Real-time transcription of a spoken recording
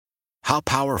How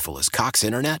powerful is Cox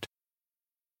Internet?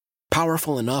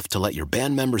 Powerful enough to let your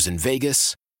band members in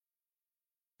Vegas,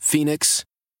 Phoenix,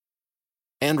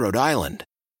 and Rhode Island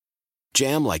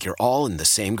jam like you're all in the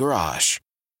same garage.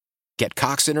 Get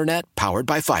Cox Internet powered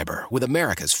by fiber with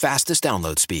America's fastest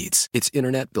download speeds. It's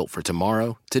internet built for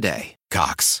tomorrow, today.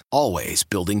 Cox, always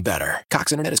building better.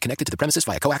 Cox Internet is connected to the premises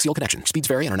via coaxial connection. Speeds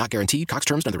vary and are not guaranteed. Cox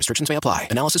terms and other restrictions may apply.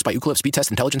 Analysis by Ookla Speed Test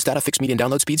Intelligence Data. Fixed median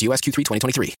download speeds. US Q3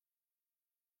 2023.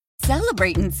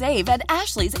 Celebrate and save at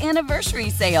Ashley's Anniversary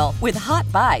Sale. With Hot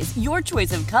Buys, your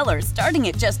choice of colors starting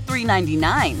at just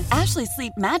 $3.99. Ashley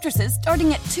Sleep mattresses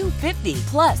starting at $2.50.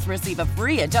 Plus, receive a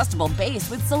free adjustable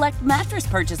base with select mattress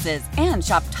purchases. And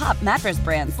shop top mattress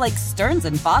brands like Stearns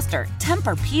 & Foster,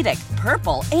 Tempur-Pedic,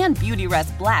 Purple, and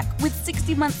Beautyrest Black with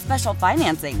 60-month special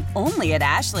financing. Only at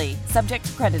Ashley. Subject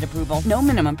to credit approval. No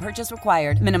minimum purchase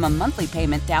required. Minimum monthly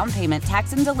payment, down payment,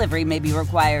 tax, and delivery may be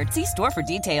required. See store for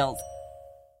details.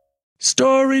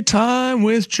 Story time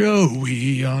with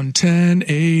Joey on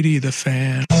 1080 The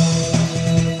Fan.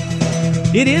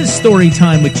 It is story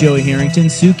time with Joey Harrington.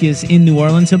 Suk is in New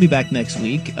Orleans. He'll be back next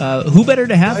week. Who better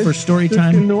to have for story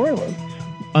time? In New Orleans.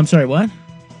 I'm sorry, what?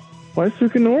 Why is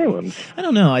Suk in New Orleans? I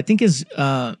don't know. I think his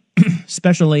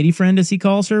special lady friend, as he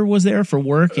calls her, was there for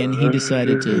work, and he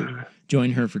decided to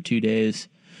join her for 2 days.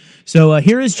 So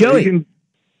here is Joey.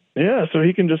 So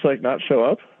he can just like not show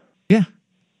up? Yeah.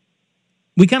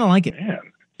 We kind of like it. Man.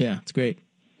 Yeah, it's great.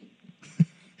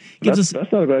 That's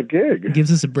not a bad gig. Gives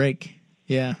us a break.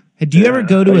 Yeah. Do you ever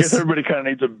go to I guess everybody kind of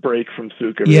needs a break from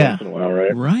Suk every once in a while,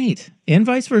 right? Right. And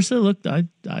vice versa. Look, I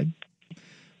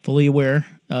fully aware.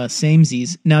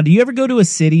 Samesies. Now, do you ever go to a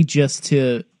city just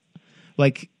to,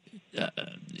 like,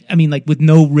 with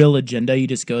no real agenda? You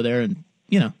just go there and,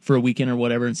 for a weekend or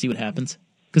whatever and see what happens?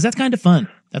 Because that's kind of fun.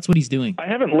 That's what he's doing. I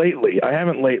haven't lately.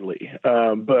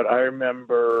 But I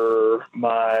remember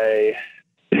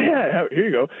here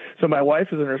you go. So my wife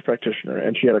is a nurse practitioner,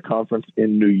 and she had a conference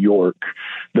in New York.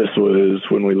 This was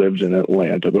when we lived in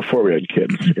Atlanta, before we had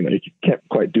kids. You can't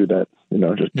quite do that,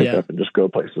 just pick up and just go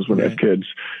places when you have kids.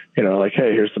 Like,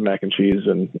 hey, here's some mac and cheese,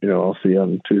 and, I'll see you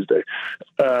on Tuesday.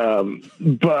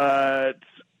 But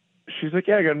she's like,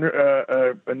 yeah, I got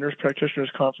a nurse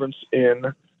practitioner's conference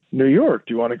in New York.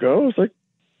 Do you want to go? I was like,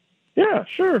 yeah,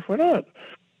 sure. Why not?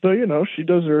 So, she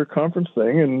does her conference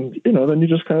thing, and, then you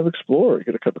just kind of explore. You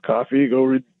get a cup of coffee, go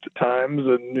read the Times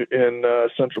in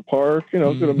Central Park,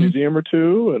 go to a museum or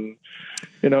two. And,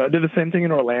 I did the same thing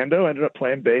in Orlando. I ended up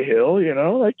playing Bay Hill,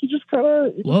 like you just kind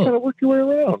of work your way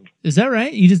around. Is that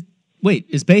right? Wait,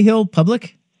 is Bay Hill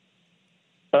public?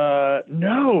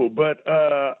 No, but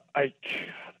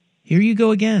Here you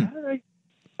go again.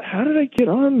 How did I get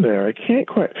on there? I can't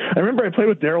quite. I remember I played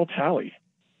with Daryl Talley.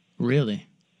 Really?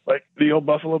 Like the old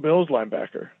Buffalo Bills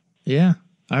linebacker. Yeah,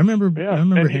 I remember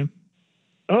him.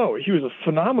 He was a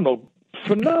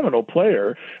phenomenal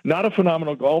player, not a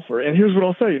phenomenal golfer. And here's what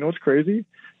I'll say. You know what's crazy?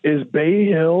 Is Bay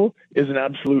Hill is an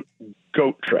absolute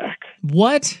goat track.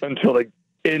 What? Until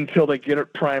they get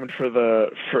it primed for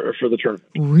the tournament.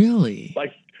 Really?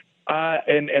 Like,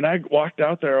 and I walked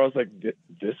out there. I was like,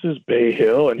 "This is Bay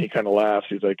Hill," and he kind of laughs.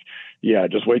 He's like, "Yeah,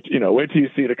 just wait till you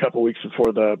see it a couple weeks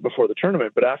before the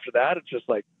tournament." But after that, it's just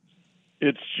like,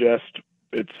 it's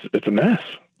a mess.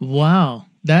 Wow,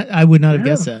 that I would not have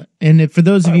guessed that. And for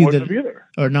those of you that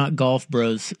are not golf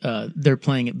bros, they're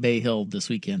playing at Bay Hill this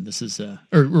weekend. This is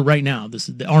or right now. This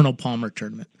is the Arnold Palmer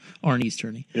tournament, Arnie's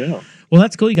tourney. Yeah. Well,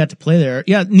 that's cool. You got to play there.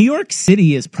 Yeah, New York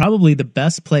City is probably the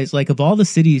best place. Like, of all the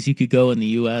cities you could go in the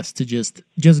U.S. to just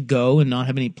go and not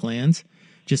have any plans,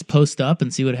 just post up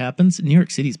and see what happens. New York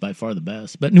City is by far the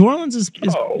best, but New Orleans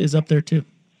is up there too.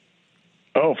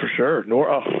 Oh, for sure. New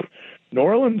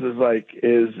Orleans is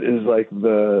like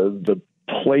the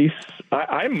place.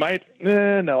 I might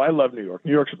no, I love New York.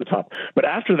 New York's at the top. But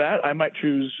after that, I might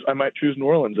choose New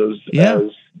Orleans as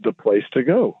the place to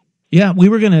go. Yeah, we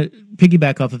were going to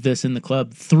piggyback off of this in the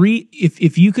club.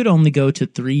 If you could only go to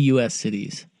 3 U.S.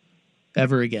 cities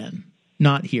ever again,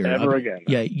 not here. Ever again.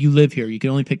 Yeah, you live here. You can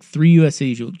only pick 3 U.S.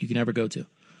 cities you can ever go to.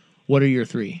 What are your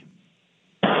 3?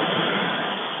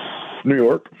 New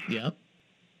York. Yep.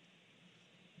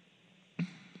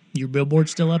 Your billboard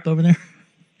still up over there?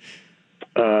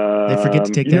 They forget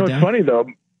to take that down. It's funny though.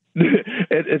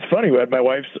 It's funny. At my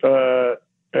wife's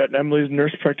at Emily's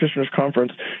nurse practitioners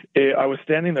conference, I was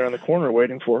standing there on the corner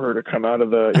waiting for her to come out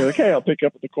of the. You're like, hey, I'll pick you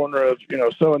up at the corner of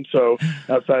so and so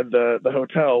outside the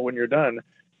hotel when you're done.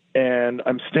 And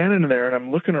I'm standing there and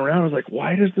I'm looking around. I was like,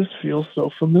 why does this feel so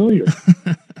familiar?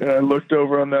 And I looked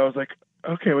over and I was like,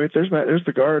 okay, wait, there's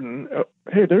the garden. Oh,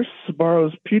 hey, there's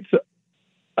Sbarro's Pizza.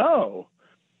 Oh.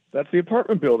 That's the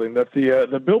apartment building that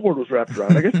the billboard was wrapped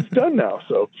around. I guess it's done now.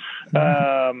 So,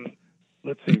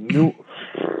 let's see, New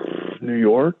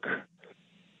York.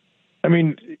 I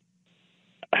mean,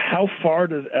 how far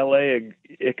does LA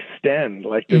extend?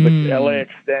 Like, does LA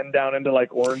extend down into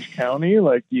like Orange County?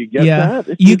 Like, do you get that?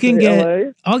 If you can get.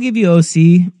 LA? I'll give you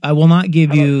OC. I will not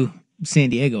give you San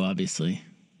Diego, obviously.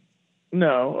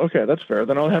 No, okay, that's fair.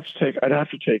 Then I'd have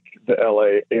to take the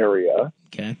LA area.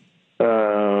 Okay.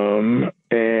 And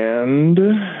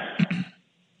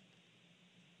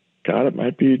God, it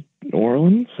might be New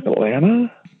Orleans,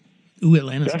 Atlanta. Ooh,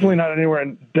 Atlanta's definitely not anywhere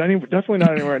in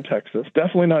Texas.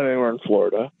 Definitely not anywhere in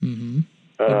Florida. Mm-hmm.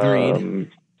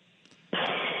 Agreed.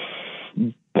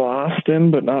 Boston,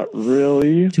 but not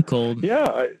really. Too cold.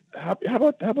 Yeah. How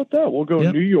about that? We'll go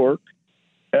New York,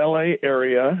 LA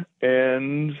area,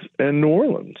 and New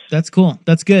Orleans. That's cool.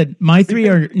 That's good. My three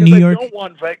are New York. I don't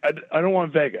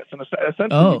want Vegas. And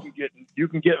essentially, you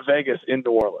can get Vegas in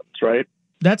New Orleans, right?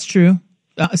 That's true.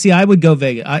 See, I would go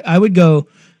Vegas. I would go.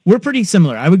 We're pretty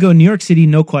similar. I would go New York City,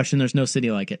 no question. There's no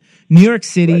city like it. New York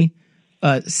City,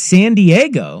 right. San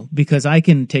Diego, because I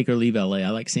can take or leave LA. I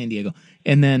like San Diego.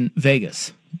 And then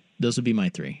Vegas. Those would be my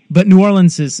three. But New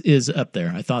Orleans is up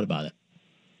there. I thought about it.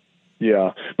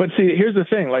 Yeah. But see, here's the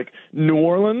thing. Like, New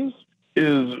Orleans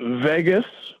is Vegas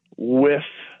with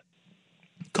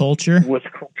culture.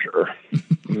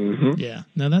 Mm-hmm. Yeah.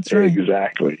 No, that's right.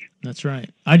 Exactly. That's right.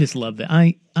 I just love that.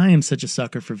 I am such a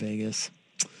sucker for Vegas.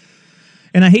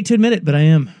 And I hate to admit it, but I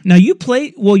am. Now, you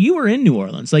were in New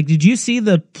Orleans. Like, did you see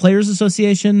the Players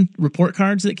Association report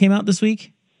cards that came out this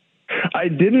week? I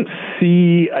didn't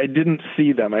see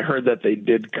them. I heard that they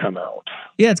did come out.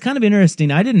 Yeah, it's kind of interesting.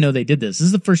 I didn't know they did this. This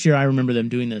is the first year I remember them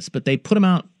doing this, but they put them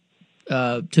out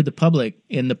to the public.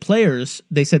 And the players,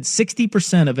 they said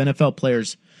 60% of NFL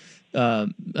players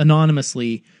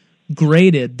anonymously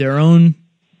graded their own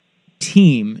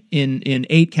team in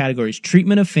 8 categories: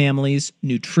 treatment of families,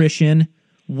 nutrition,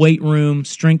 weight room,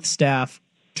 strength staff,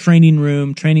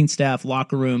 training staff,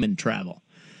 locker room, and travel.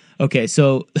 Okay,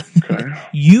 so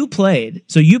you played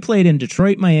in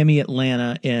Detroit, Miami,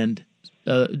 Atlanta, and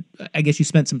I guess you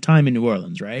spent some time in New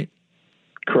Orleans, right?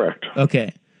 Correct.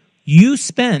 Okay. You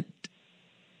spent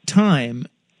time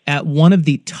at one of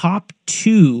the top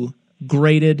 2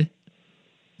 graded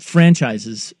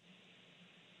franchises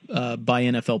by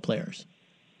NFL players.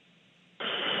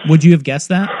 Would you have guessed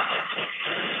that?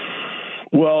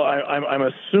 Well, I'm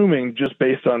assuming, just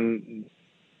based on,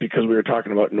 because we were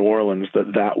talking about New Orleans,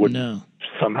 that would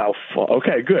somehow fall.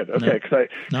 Okay, good. Okay, because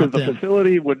the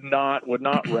facility would not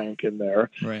rank in there.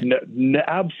 Right.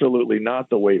 Absolutely not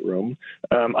the weight room.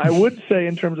 I would say,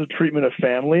 in terms of treatment of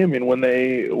family, I mean, when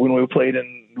we played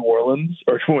in New Orleans,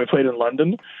 or when we played in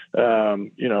London,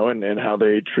 and how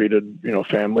they treated,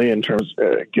 family in terms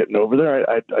of getting over there,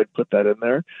 I'd put that in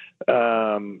there.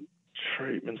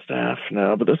 Treatment staff,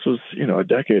 no, but this was, a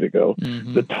decade ago.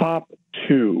 Mm-hmm. The top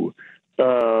 2,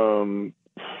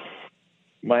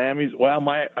 Miami's. Well,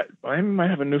 Miami might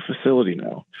have a new facility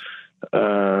now.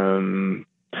 Well,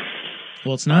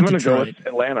 it's not. I'm going to go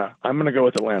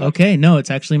with Atlanta. Okay, no,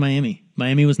 it's actually Miami.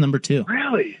 Miami was number 2.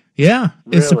 Really? Yeah,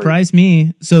 it surprised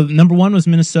me. So number 1 was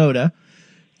Minnesota.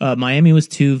 Miami was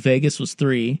 2. Vegas was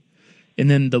 3, and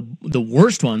then the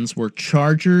worst ones were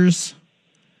Chargers.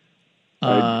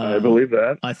 I believe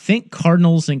that. I think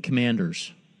Cardinals and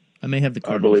Commanders. I may have the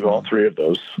Cardinals. I believe wrong. all 3 of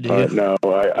those. No,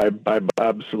 I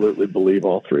absolutely believe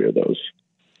all 3 of those.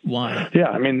 Why? Yeah,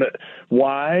 I mean,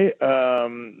 why?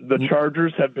 The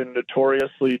Chargers have been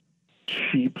notoriously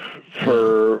cheap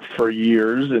for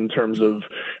years in terms of.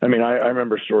 I mean, I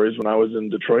remember stories when I was in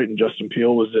Detroit and Justin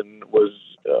Peele was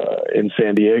in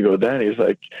San Diego. Then he's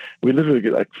like, we literally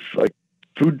get like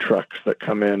food trucks that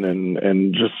come in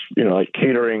and just, like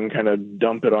catering, kind of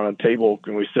dump it on a table,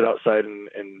 and we sit outside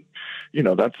and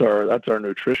that's our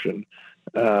nutrition.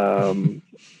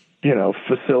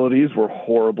 Facilities were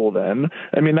horrible then.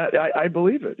 I mean, I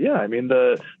believe it. Yeah. I mean,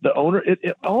 the owner,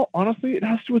 honestly, it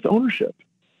has to do with ownership.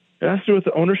 It has to do with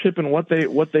the ownership and what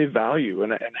they value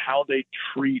and how they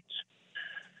treat,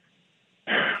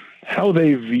 how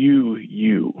they view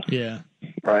you. Yeah.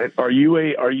 Right. Are you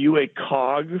a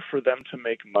cog for them to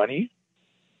make money,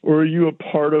 or are you a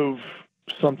part of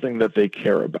something that they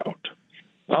care about?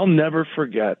 I'll never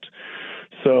forget.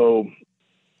 So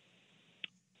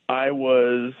I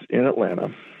was in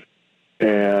Atlanta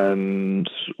and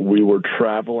we were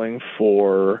traveling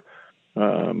for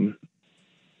the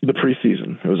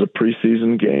preseason. It was a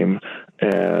preseason game,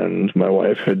 and my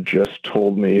wife had just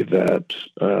told me that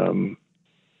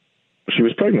she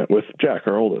was pregnant with Jack,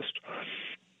 our oldest.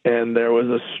 And there was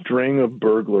a string of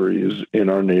burglaries in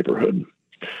our neighborhood.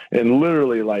 and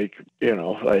literally like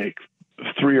 3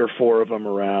 or 4 of them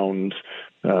around.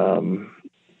 One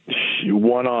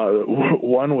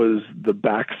was the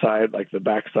backside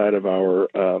of our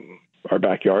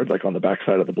backyard, like on the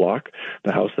backside of the block,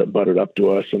 the house that butted up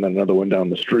to us, and then another one down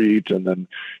the street, and then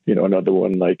another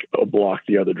one like a block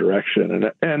the other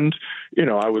direction. And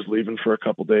I was leaving for a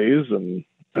couple days, and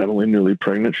Emily, newly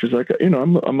pregnant, she's like,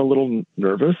 I'm a little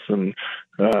nervous, and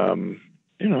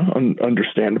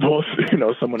understandable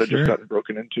if someone had just gotten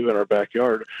broken into in our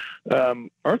backyard.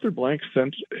 Arthur Blank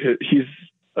he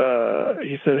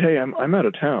said, "Hey, I'm out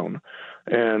of town,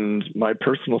 and my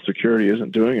personal security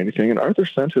isn't doing anything." And Arthur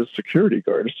sent his security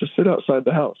guards to sit outside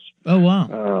the house. Oh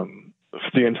wow!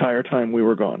 The entire time we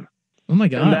were gone. Oh my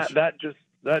gosh! And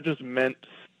that just meant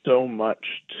so much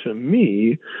to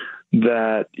me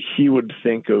that he would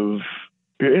think of.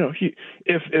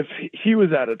 If he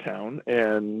was out of town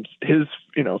and his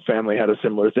family had a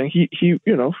similar thing, he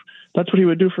that's what he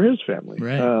would do for his family.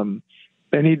 Right.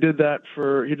 And he did that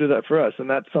for us, and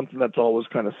that's something that's always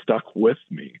kind of stuck with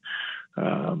me.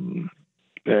 And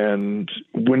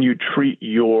when you treat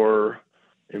your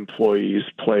employees,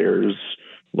 players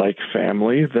like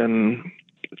family, then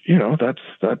that's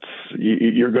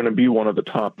you're going to be one of the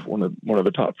top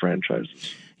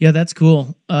franchises. Yeah, that's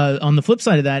cool. On the flip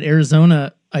side of that,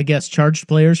 Arizona, I guess, charged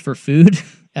players for food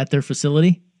at their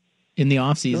facility in the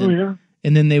off season. Oh yeah.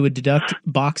 And then they would deduct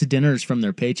box dinners from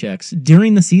their paychecks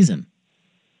during the season.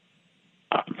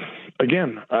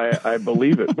 Again, I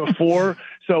believe it.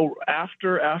 So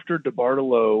after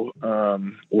DeBartolo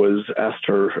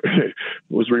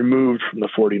was removed from the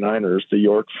 49ers, the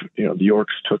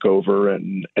Yorks took over,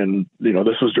 and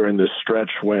this was during this stretch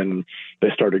when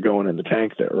they started going in the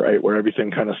tank there, right, where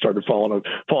everything kind of started falling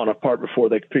apart before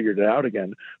they figured it out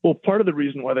again. Well, part of the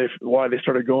reason why they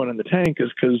started going in the tank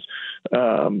is because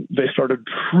they started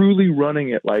truly running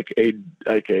it like a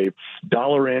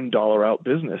dollar in, dollar out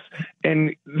business.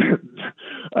 And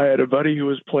I had a buddy who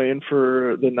was playing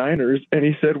for the Niners, and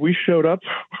he said we showed up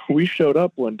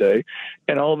one day,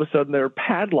 and all of a sudden there were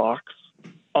padlocks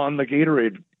on the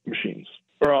Gatorade machines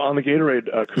or on the Gatorade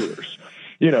coolers.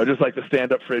 Just like the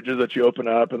stand-up fridges that you open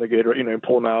up and the Gatorade, you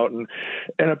pull them out. And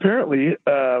apparently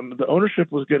the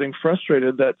ownership was getting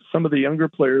frustrated that some of the younger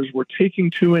players were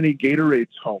taking too many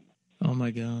Gatorades home. Oh,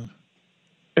 my God.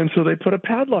 And so they put a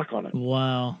padlock on it.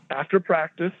 Wow. After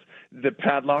practice, the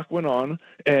padlock went on,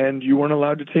 and you weren't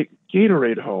allowed to take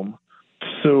Gatorade home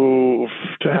to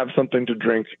have something to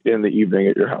drink in the evening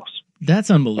at your house.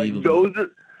 That's unbelievable.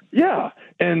 Yeah.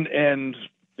 And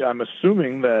I'm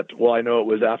assuming that, I know it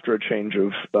was after a change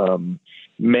of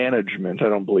management.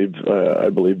 I believe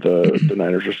the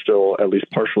Niners are still at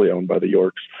least partially owned by the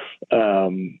Yorks,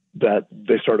 that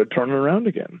they started turning around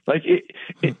again. Like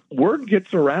word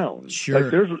gets around. Sure.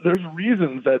 Like there's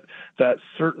reasons that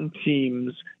certain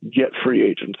teams get free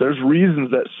agents. There's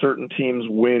reasons that certain teams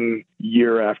win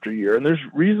year after year. And there's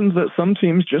reasons that some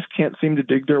teams just can't seem to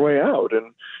dig their way out.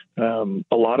 And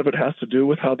a lot of it has to do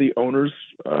with how the owners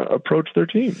approach their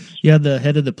teams. Yeah, the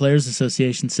head of the Players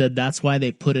Association said that's why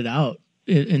they put it out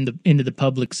into the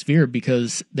public sphere,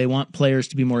 because they want players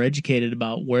to be more educated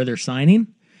about where they're signing,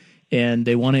 and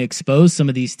they want to expose some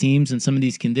of these teams and some of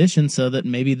these conditions so that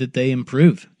maybe that they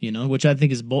improve. Which I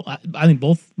think is I think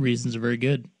both reasons are very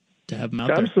good to have them out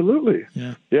there. Absolutely.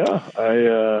 Yeah.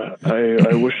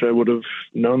 I wish I would have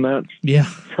known that. Yeah.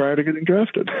 Prior to getting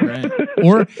drafted. Right.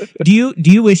 Or do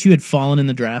you wish you had fallen in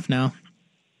the draft now?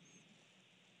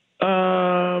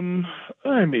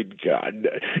 I mean, God,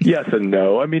 yes and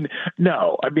no. I mean,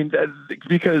 no. I mean,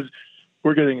 because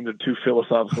we're getting into too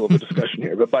philosophical of a discussion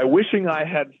here. But by wishing I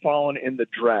had fallen in the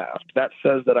draft, that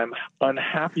says that I'm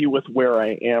unhappy with where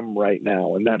I am right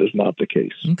now, and that is not the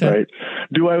case. Okay. Right?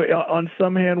 Do I, on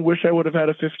some hand, wish I would have had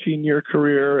a 15-year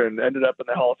career and ended up in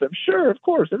the Hall of Fame? Sure, of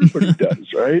course, everybody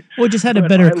does, right? Well, just had a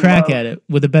better crack at it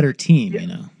with a better team,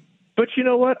 But you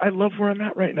know what? I love where I'm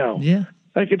at right now. Yeah.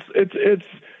 Like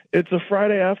it's a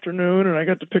Friday afternoon, and I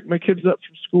got to pick my kids up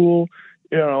from school.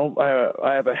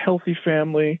 I have a healthy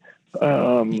family.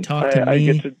 You talk to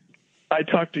me. I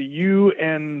talk to you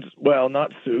and,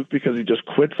 not Suk because he just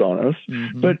quits on us.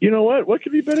 Mm-hmm. But you know what? What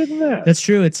could be better than that? That's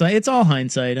true. It's all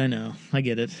hindsight. I know. I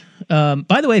get it.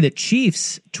 By the way, the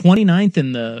Chiefs, 29th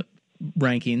in the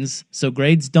rankings, so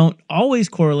grades don't always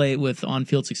correlate with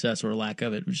on-field success or lack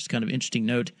of it, which is kind of an interesting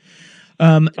note.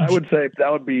 I would say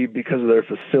that would be because of their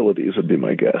facilities, would be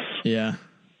my guess. Yeah.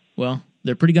 Well,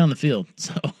 they're pretty good on the field,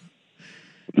 so.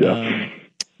 Yeah.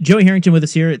 Joey Harrington with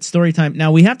us here at Storytime.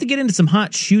 Now, we have to get into some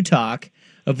hot shoe talk,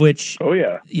 of which... Oh,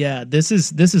 yeah. Yeah, this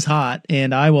is hot,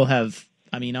 and I will have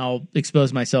I mean, I'll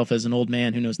expose myself as an old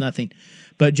man who knows nothing.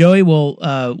 But Joey will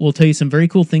tell you some very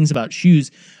cool things about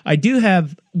shoes. I don't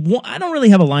really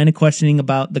have a line of questioning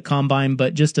about the Combine,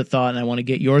 but just a thought, and I want to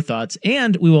get your thoughts.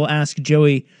 And we will ask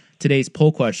Joey today's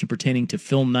poll question pertaining to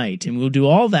Phil Knight. And we'll do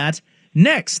all that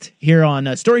next here on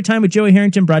Storytime with Joey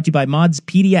Harrington, brought to you by Mods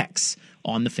PDX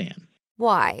on The Fan.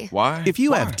 Why? If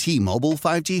you have T-Mobile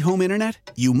 5G home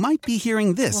internet, you might be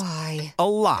hearing this Why? a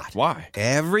lot.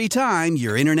 Every time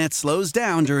your internet slows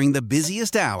down during the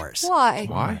busiest hours.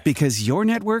 Why? Because your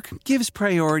network gives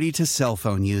priority to cell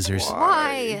phone users.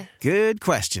 Why? Good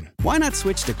question. Why not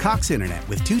switch to Cox Internet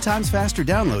with 2 times faster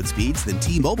download speeds than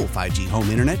T-Mobile 5G home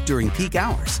internet during peak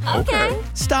hours? Okay.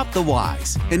 Stop the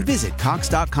whys and visit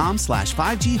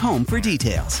cox.com/5G home for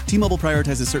details. T-Mobile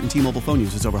prioritizes certain T-Mobile phone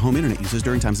users over home internet users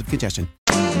during times of congestion.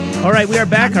 All right, we are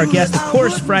back. Our guest, of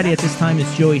course, Friday at this time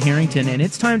is Joey Harrington, and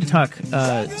it's time to talk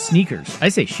sneakers. I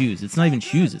say shoes. It's not even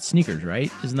shoes. It's sneakers, right?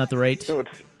 Isn't that the right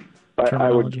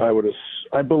terminology?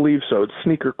 I believe so. It's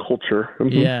sneaker culture.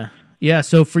 Mm-hmm. Yeah.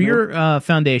 So for your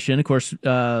foundation, of course,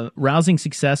 Rousing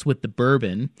Success with the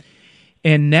Bourbon,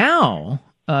 and now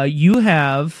you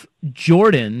have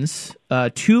Jordans,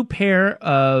 2 pair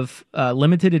of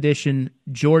limited edition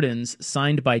Jordans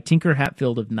signed by Tinker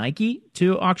Hatfield of Nike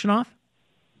to auction off.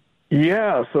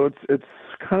 Yeah, so it's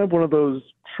kind of one of those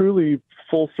truly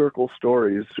full circle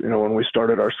stories. When we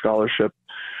started our scholarship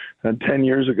 10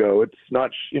 years ago, it's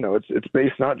not, it's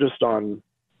based not just on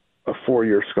a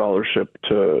 4-year scholarship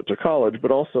to college,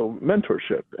 but also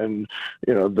mentorship and,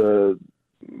 the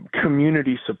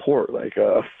community support, like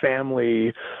a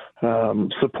family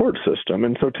support system.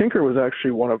 And so Tinker was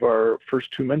actually one of our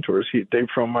first 2 mentors. Dave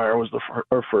Fromeyer was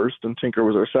our first, and Tinker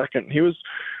was our second. He was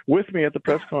with me at the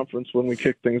press conference when we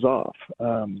kicked things off.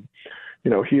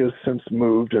 He has since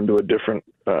moved into a different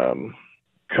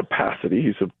capacity.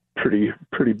 He's a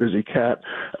pretty busy cat.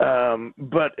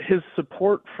 But his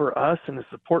support for us and his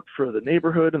support for the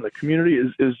neighborhood and the community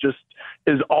is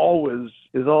always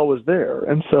there.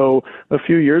 And so a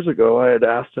few years ago, I had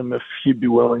asked him if he'd be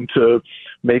willing to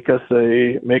make us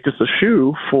a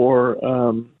shoe for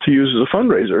to use as a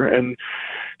fundraiser, and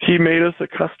he made us a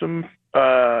custom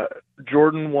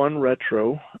Jordan 1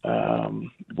 retro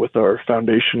with our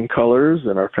foundation colors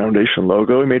and our foundation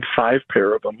logo. He made 5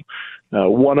 pair of them,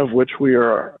 one of which we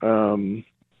are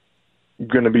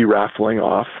going to be raffling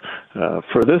off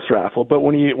for this raffle. But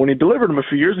when he delivered them a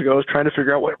few years ago, I was trying to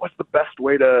figure out what's the best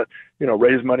way to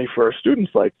raise money for our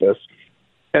students like this.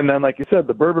 And then, like you said,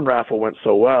 the bourbon raffle went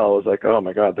so well. I was like, oh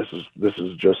my God, this is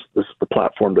the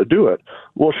platform to do it.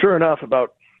 Well, sure enough,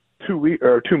 about 2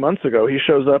 months ago, he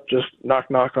shows up, just knock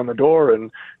on the door,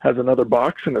 and has another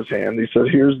box in his hand. He says,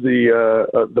 "Here's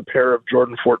the pair of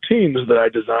Jordan 14s that I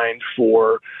designed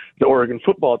for the Oregon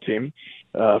football team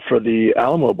for the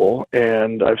Alamo Bowl,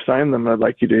 and I've signed them. I'd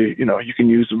like you to, you can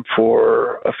use them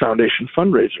for a foundation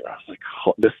fundraiser." I was like,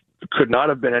 this could not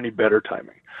have been any better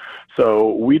timing.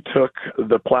 So we took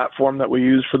the platform that we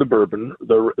used for the bourbon,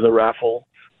 the raffle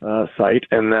site,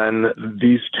 and then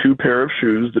these 2 pair of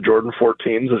shoes, the Jordan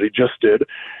 14s that he just did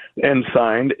and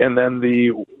signed, and then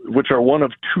which are one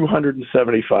of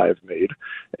 275 made,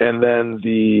 and then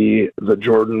the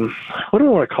Jordan, what do I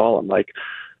want to call them? Like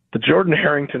the Jordan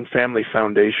Harrington Family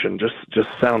Foundation just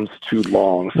sounds too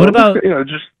long. So what about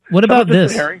what about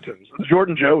this? The Harringtons, the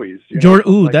Jordan Joeys.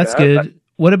 That's good.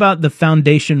 What about the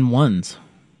Foundation ones?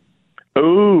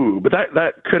 Oh, but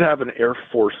that could have an Air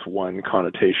Force One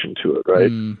connotation to it, right?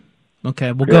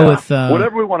 Okay, we'll go with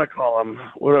whatever we want to call them.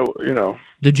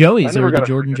 The Joeys or the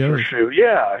Jordan Joeys. Shoe.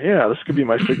 Yeah, this could be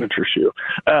my signature shoe.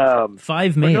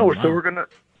 5 made. No, wow.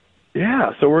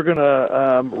 So we're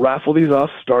gonna raffle these off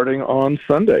starting on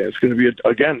Sunday. It's going to be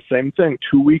again same thing,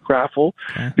 2-week raffle.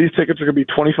 Okay. These tickets are going to be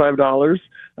 $25.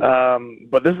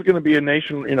 But this is going to be a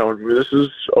nation. This is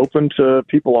open to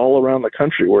people all around the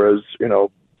country. Whereas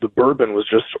the bourbon was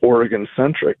just Oregon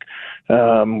centric.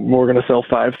 We're going to sell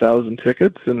 5,000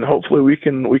 tickets, and hopefully we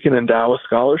can endow a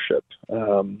scholarship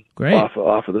Great.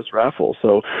 off of this raffle.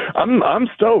 So I'm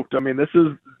stoked. I mean, this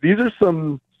is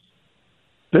some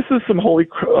holy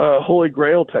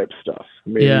grail type stuff. I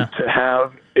mean, to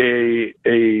have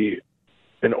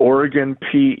an Oregon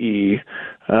PE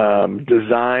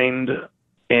designed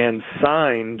and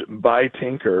signed by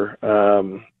Tinker,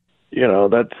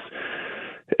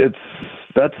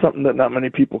 that's something that not many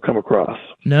people come across.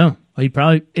 No,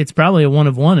 it's probably a 1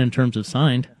 of 1 in terms of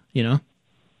signed. I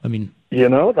mean,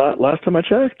 that last time I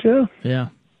checked, yeah.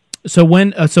 So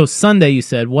so Sunday you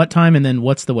said, what time, and then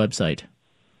what's the website?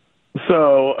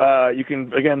 So you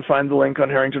can, again, find the link on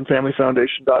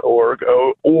harringtonfamilyfoundation.org.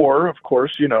 Or, of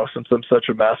course, since I'm such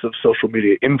a massive social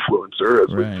media influencer, as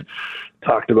we've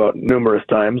talked about numerous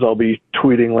times, I'll be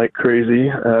tweeting like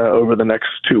crazy over the next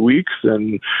 2 weeks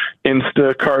and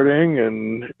Instacarting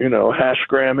and,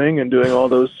 hashgramming and doing all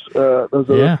those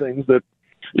other things that,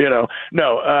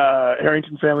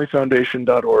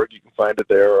 harringtonfamilyfoundation.org. You can find it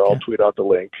there, or I'll tweet out the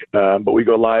link. But we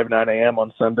go live 9 a.m.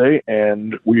 on Sunday,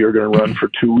 and we are going to run for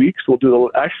 2 weeks. We'll doing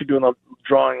a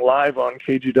drawing live on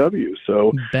KGW.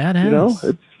 So,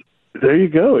 badass. There you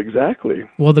go. Exactly.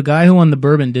 Well, the guy who won the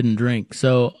bourbon didn't drink.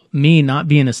 So me not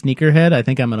being a sneakerhead, I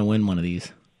think I'm going to win one of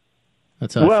these.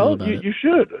 That's how I feel about it. You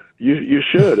should. You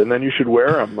should. And then you should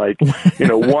wear them like,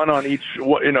 one on each,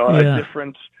 a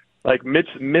different, like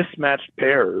mismatched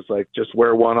pairs, like just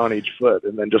wear one on each foot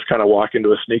and then just kind of walk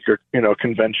into a sneaker,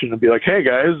 convention and be like, hey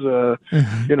guys,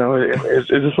 is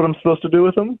this what I'm supposed to do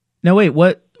with them? No, wait,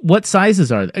 what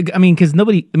sizes are they? I mean, because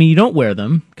you don't wear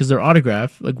them because they're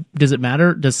autographed. Like, does it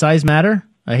matter? Does size matter?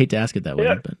 I hate to ask it that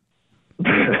way, but.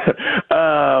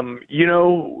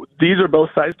 These are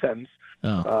both size 10s.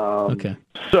 Oh, okay.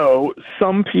 So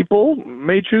some people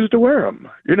may choose to wear them.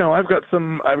 I've got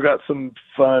some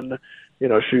fun,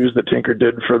 shoes that Tinker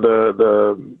did for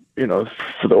the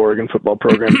Oregon football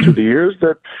program through the years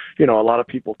that, a lot of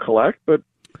people collect, but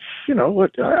I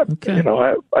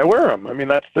wear them. I mean,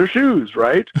 that's their shoes,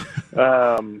 right?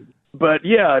 But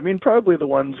yeah, I mean, probably the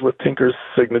ones with Tinker's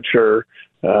signature,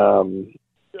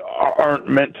 aren't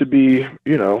meant to be,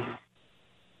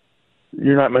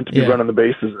 you're not meant to be running the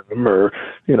bases in them or,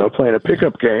 playing a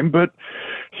pickup game, but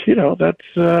that's,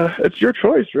 it's your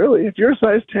choice, really. If you're a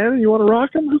size 10 and you want to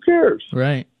rock them, who cares?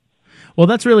 Right. Well,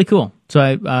 that's really cool.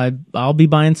 So I'll be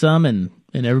buying some and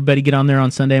everybody get on there on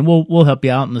Sunday and we'll help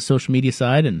you out on the social media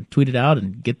side and tweet it out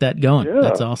and get that going. Yeah.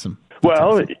 That's awesome.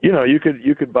 Awesome.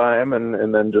 You could buy them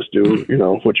and then just do,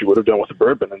 what you would have done with the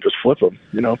bourbon and just flip them,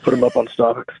 put them up on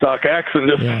StockX and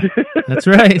just. Yeah, that's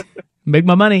right. Make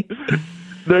my money.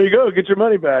 There you go. Get your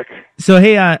money back. So,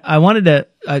 hey, I wanted to,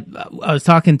 I was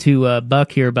talking to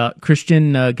Buck here about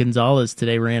Christian Gonzalez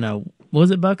today ran what was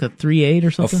it, Buck? A 3.8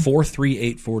 or something? A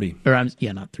 4.3840. Or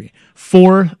not 3.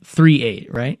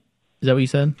 4.38, right? Is that what you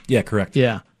said? Yeah, correct.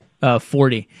 Yeah.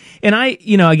 40. And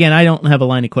again, I don't have a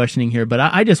line of questioning here, but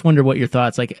I just wonder what your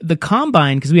thoughts, like the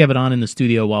combine, because we have it on in the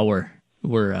studio while we're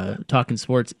talking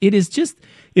sports.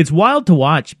 It's wild to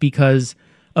watch because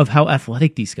of how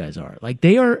athletic these guys are. Like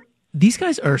these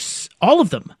guys are, all of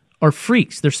them are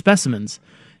freaks. They're specimens.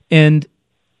 And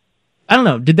I don't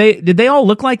know, did they all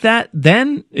look like that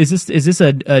then? Is this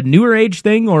a newer age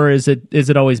thing, or is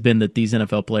it always been that these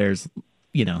NFL players,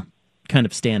 kind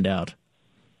of stand out?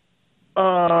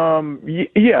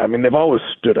 Yeah, I mean, they've always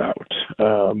stood out.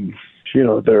 There's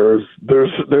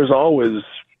always,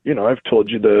 I've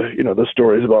told you the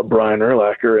stories about Brian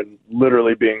Urlacher and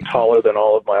literally being taller than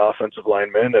all of my offensive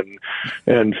linemen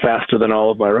and faster than all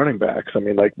of my running backs. I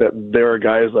mean, like that, there are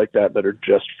guys like that are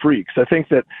just freaks. I think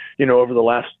that, over the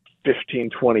last 15,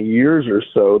 20 years or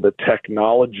so, the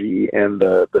technology and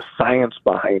the science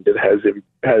behind it has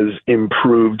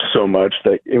improved so much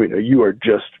that, you are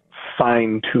just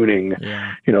fine-tuning,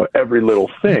 every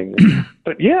little thing.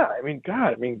 But yeah, I mean,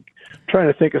 trying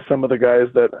to think of some of the guys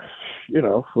that,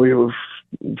 we've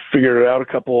figured it out a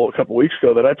couple weeks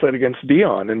ago that I played against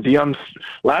Dion, and Dion's,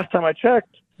 last time I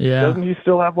checked, doesn't he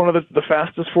still have one of the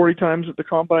fastest 40 times at the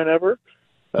combine ever?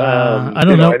 I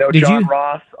don't know. I know John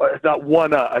Ross. It's not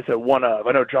one of. I said one of.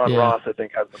 I know John Ross, I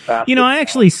think, has the fastest. I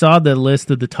actually saw the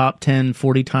list of the top 10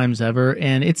 40 times ever,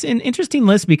 and it's an interesting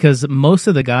list because most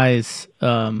of the guys,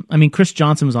 Chris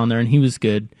Johnson was on there, and he was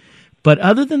good. But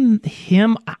other than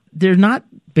him, they're not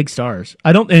big stars.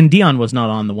 And Dion was not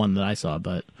on the one that I saw,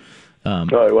 but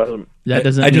no, he wasn't. That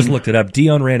doesn't. I just looked it up.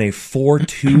 Dion ran a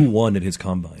 4.21 at his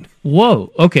combine.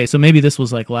 Whoa. Okay, so maybe this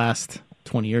was like last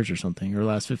 20 years or something, or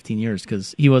last 15 years,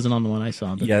 because he wasn't on the one I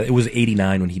saw. But yeah, it was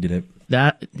 89 when he did it.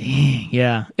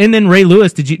 Yeah. And then Ray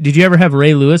Lewis, did you ever have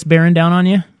Ray Lewis bearing down on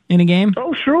you in a game?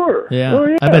 Oh, sure. Yeah. Oh,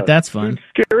 yeah. I bet that's fun.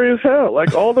 It's scary as hell.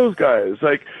 Like all those guys,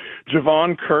 like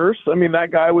Javon Curse. I mean,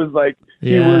 that guy was like,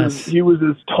 he was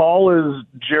as tall as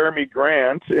Jeremy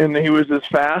Grant, and he was as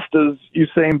fast as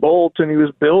Usain Bolt, and he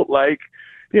was built like,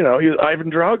 he was Ivan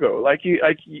Drago.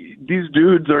 These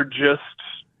dudes are just,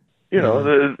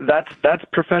 that's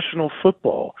professional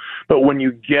football. But when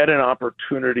you get an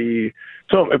opportunity,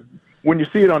 when you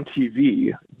see it on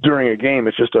TV during a game,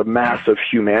 it's just a mass of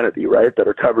humanity, right? That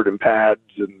are covered in pads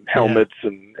and helmets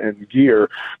and gear.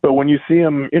 But when you see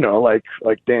them, like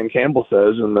Dan Campbell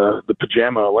says in the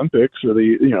pajama Olympics or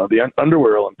the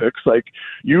underwear Olympics, like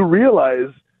you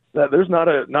realize that there's not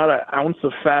an ounce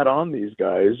of fat on these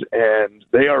guys, and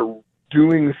they are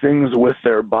doing things with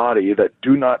their body that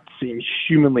do not seem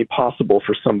humanly possible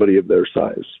for somebody of their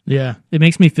size. Yeah, it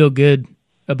makes me feel good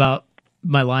about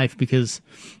my life because,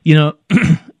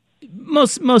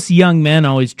 most young men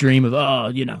always dream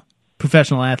of,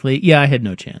 professional athlete. Yeah, I had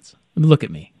no chance. I mean, look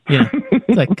at me.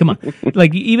 It's like, come on.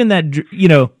 Like, even that,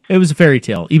 it was a fairy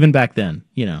tale, even back then,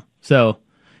 So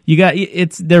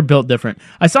they're built different.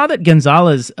 I saw that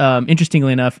Gonzalez,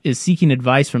 interestingly enough, is seeking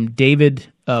advice from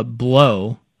David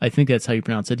Blow. I think that's how you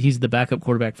pronounce it. He's the backup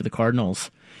quarterback for the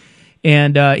Cardinals.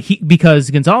 And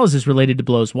because Gonzalez is related to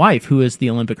Blow's wife, who is the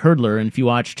Olympic hurdler. And if you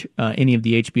watched any of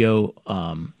the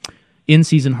HBO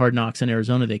in-season Hard Knocks in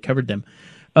Arizona, they covered them.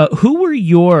 Who were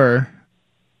your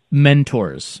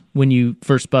mentors when you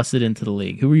first busted into the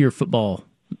league? Who were your football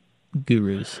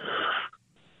gurus?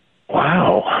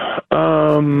 Wow.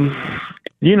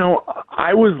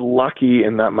 I was lucky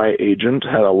in that my agent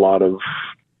had a lot of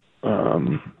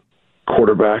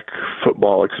quarterback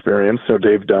football experience. So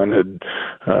Dave Dunn had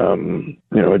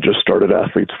just started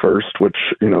Athletes First, which,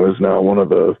 is now one of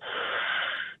the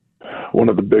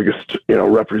biggest,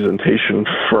 representation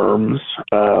firms.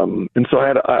 And so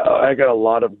I got a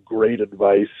lot of great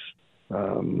advice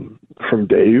from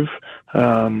Dave.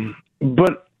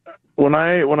 But when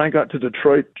I got to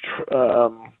Detroit,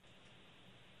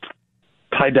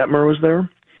 Ty Detmer was there.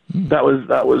 That was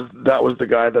the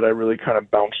guy that I really kind of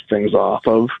bounced things off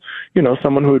of.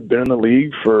 Someone who had been in the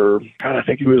league for, God, I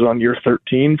think he was on year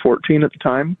 13, 14 at the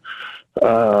time.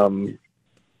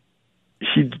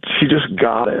 He just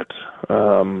got it.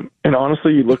 And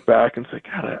honestly, you look back and say,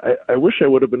 God, I wish I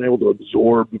would have been able to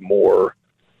absorb more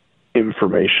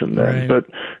information then. Right. But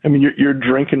I mean, you're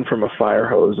drinking from a fire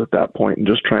hose at that point and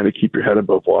just trying to keep your head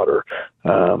above water.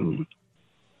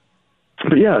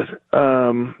 But yeah,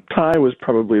 Ty was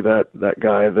probably that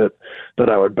guy that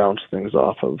I would bounce things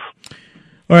off of.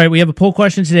 All right, we have a poll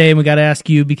question today, and we got to ask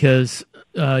you because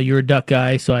you're a Duck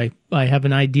guy, so I have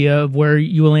an idea of where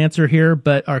you will answer here.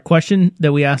 But our question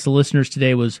that we asked the listeners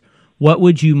today was, what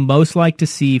would you most like to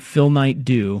see Phil Knight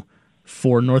do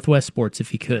for Northwest Sports if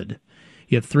he could?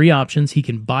 You have three options. He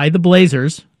can buy the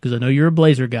Blazers, because I know you're a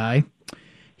Blazer guy.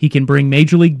 He can bring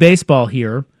Major League Baseball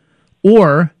here,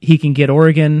 or he can get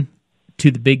Oregon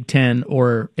to the Big Ten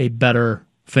or a better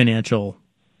financial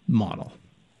model.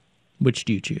 Which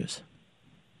do you choose?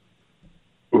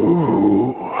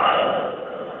 Ooh.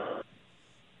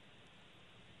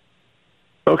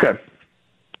 Okay.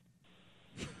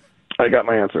 I got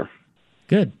my answer.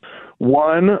 Good.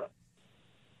 One,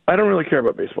 I don't really care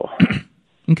about baseball.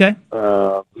 Okay.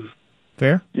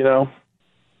 Fair.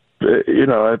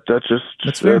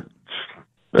 That's fair.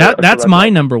 That's my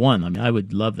number one. I mean, I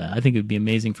would love that. I think it would be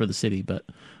amazing for the city, but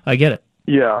I get it.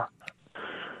 Yeah.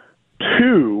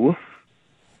 Two,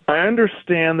 I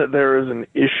understand that there is an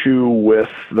issue with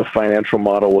the financial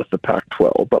model with the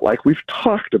Pac-12, but like we've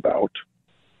talked about,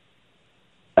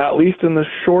 at least in the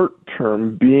short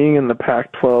term, being in the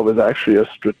Pac-12 is actually a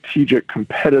strategic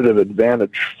competitive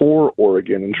advantage for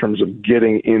Oregon in terms of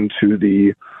getting into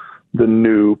the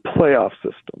new playoff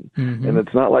system. Mm-hmm. And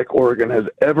it's not like Oregon has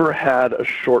ever had a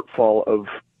shortfall of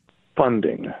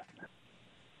funding.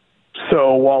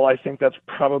 So while I think that's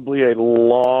probably a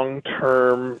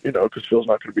long-term, because Phil's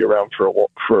not going to be around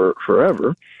for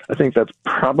forever, I think that's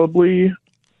probably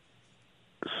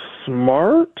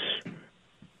smart.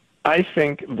 I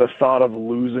think the thought of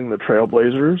losing the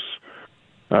Trailblazers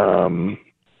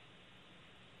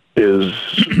is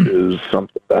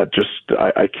something that just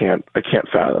I can't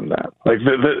fathom that. Like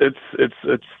it's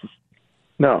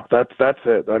no, that's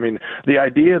it. I mean, the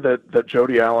idea that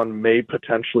Jody Allen may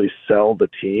potentially sell the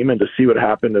team and to see what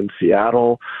happened in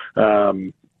Seattle,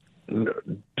 no,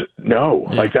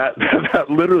 like that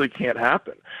literally can't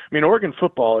happen. I mean, Oregon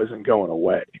football isn't going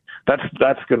away.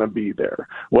 That's going to be there.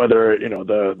 Whether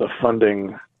the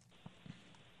funding,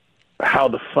 how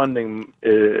the funding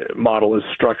model is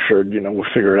structured, we'll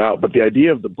figure it out. But the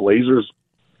idea of the Blazers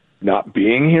not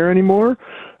being here anymore,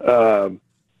 no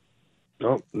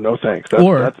thanks.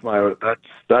 That's my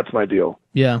deal.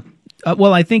 Yeah.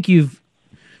 Well, I think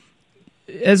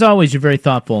as always, you're very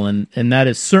thoughtful, and that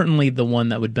is certainly the one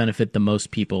that would benefit the most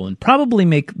people and probably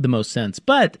make the most sense.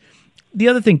 But the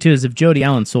other thing too is if Jody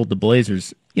Allen sold the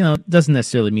Blazers, it doesn't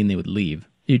necessarily mean they would leave.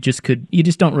 You just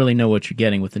don't really know what you're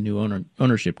getting with the new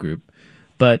ownership group.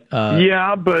 But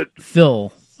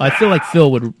Phil, I feel like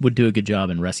Phil would do a good job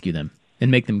and rescue them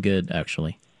and make them good,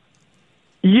 actually.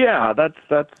 Yeah,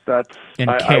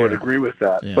 I would agree with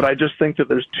that. Yeah. But I just think that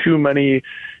there's too many,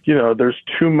 there's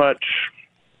too much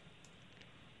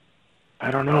I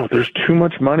don't know. There's too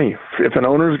much money. If an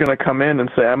owner is going to come in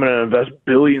and say, "I'm going to invest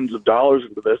billions of dollars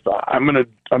into this," I'm going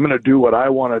to do what I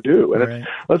want to do. And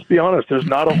let's be honest, there's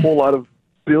not a whole lot of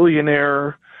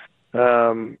billionaire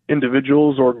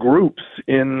individuals or groups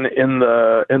in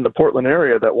the Portland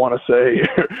area that want to say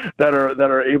that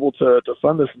are able to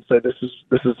fund this and say, "This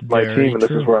is my team, and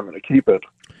this is where I'm going to keep it."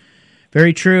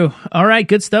 Very true. All right,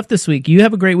 good stuff this week. You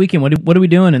have a great weekend. What are we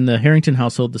doing in the Harrington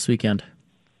household this weekend?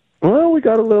 Well, we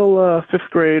got a little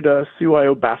fifth grade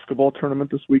CYO basketball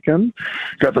tournament this weekend.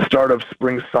 Got the start of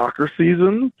spring soccer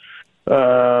season. We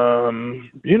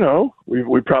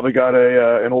probably got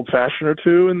an old fashioned or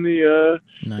two in the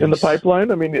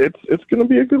pipeline. I mean, it's going to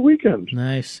be a good weekend.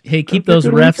 Nice. Hey, keep those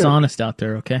refs honest out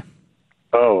there, okay?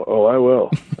 Oh, I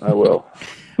will. All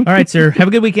right, sir. Have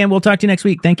a good weekend. We'll talk to you next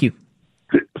week. Thank you.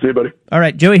 See you, buddy. All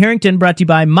right, Joey Harrington, brought to you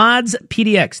by Mods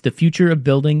PDX. The future of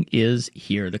building is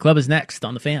here. The club is next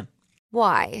on The Fan.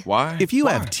 Why? If you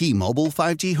have T-Mobile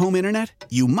 5G home internet,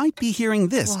 you might be hearing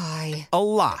this a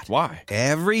lot. Why?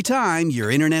 Every time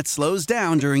your internet slows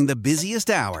down during the busiest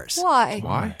hours.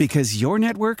 Why? Because your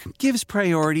network gives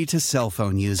priority to cell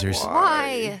phone users.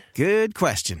 Why? Good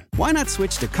question. Why not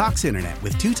switch to Cox Internet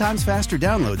with 2 times faster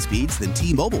download speeds than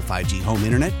T-Mobile 5G home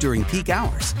internet during peak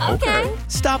hours? Okay.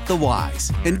 Stop the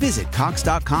whys and visit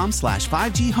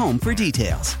cox.com/5G home for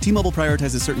details. T-Mobile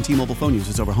prioritizes certain T-Mobile phone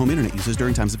users over home internet users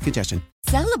during times of congestion.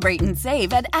 Celebrate and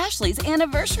save at Ashley's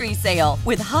Anniversary Sale.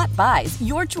 With Hot Buys,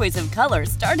 your choice of colors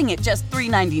starting at just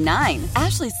 $3.99.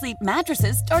 Ashley Sleep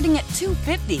mattresses starting at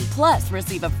 $2.50. Plus,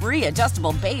 receive a free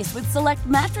adjustable base with select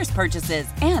mattress purchases.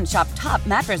 And shop top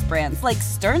mattress brands like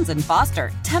Stearns &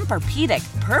 Foster,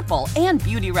 Tempur-Pedic, Purple, and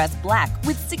Beautyrest Black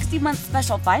with 60-month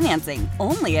special financing.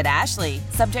 Only at Ashley.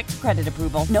 Subject to credit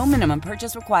approval. No minimum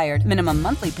purchase required. Minimum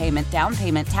monthly payment, down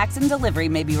payment, tax, and delivery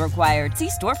may be required.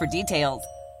 See store for details.